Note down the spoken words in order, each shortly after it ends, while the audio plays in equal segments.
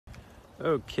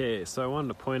Okay, so I wanted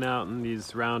to point out in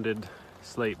these rounded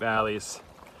slate valleys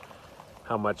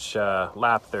how much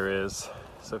lap there is.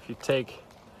 So if you take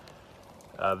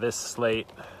this slate,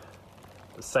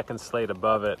 the second slate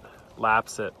above it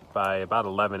laps it by about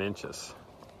 11 inches.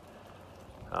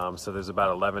 So there's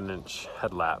about 11-inch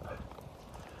head lap.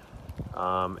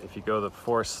 If you go the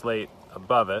fourth slate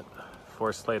above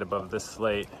this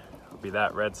slate would be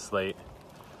that red slate,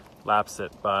 laps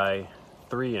it by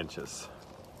 3 inches.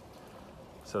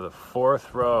 So the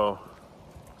fourth row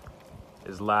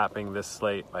is lapping this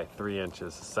slate by 3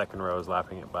 inches. The second row is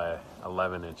lapping it by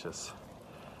 11 inches.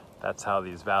 That's how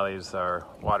these valleys are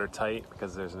watertight,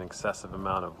 because there's an excessive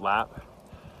amount of lap.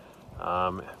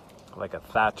 Like a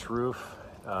thatch roof,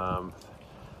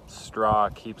 straw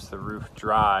keeps the roof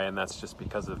dry, and that's just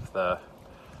because of the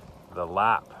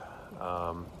lap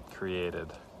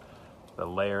created, the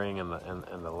layering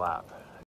and the lap.